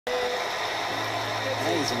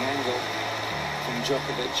Amazing angle from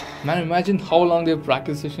Djokovic. Man, imagine how long their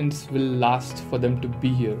practice sessions will last for them to be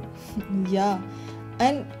here. Yeah,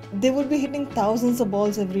 and they would be hitting thousands of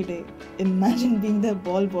balls every day. Imagine being their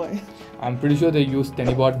ball boy. I'm pretty sure they use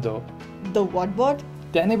Tennibot though. The what bot?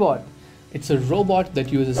 Tennibot. It's a robot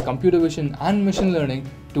that uses computer vision and machine learning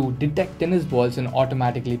to detect tennis balls and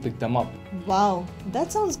automatically pick them up. Wow,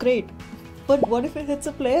 that sounds great. But what if it hits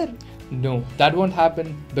a player? No, that won't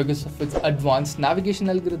happen because of its advanced navigation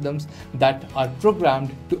algorithms that are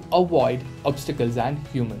programmed to avoid obstacles and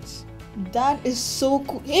humans. That is so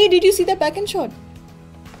cool. Hey, did you see that backhand shot?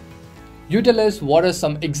 You tell us what are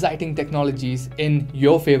some exciting technologies in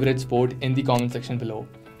your favorite sport in the comment section below.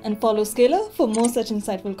 And follow SCALER for more such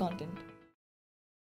insightful content.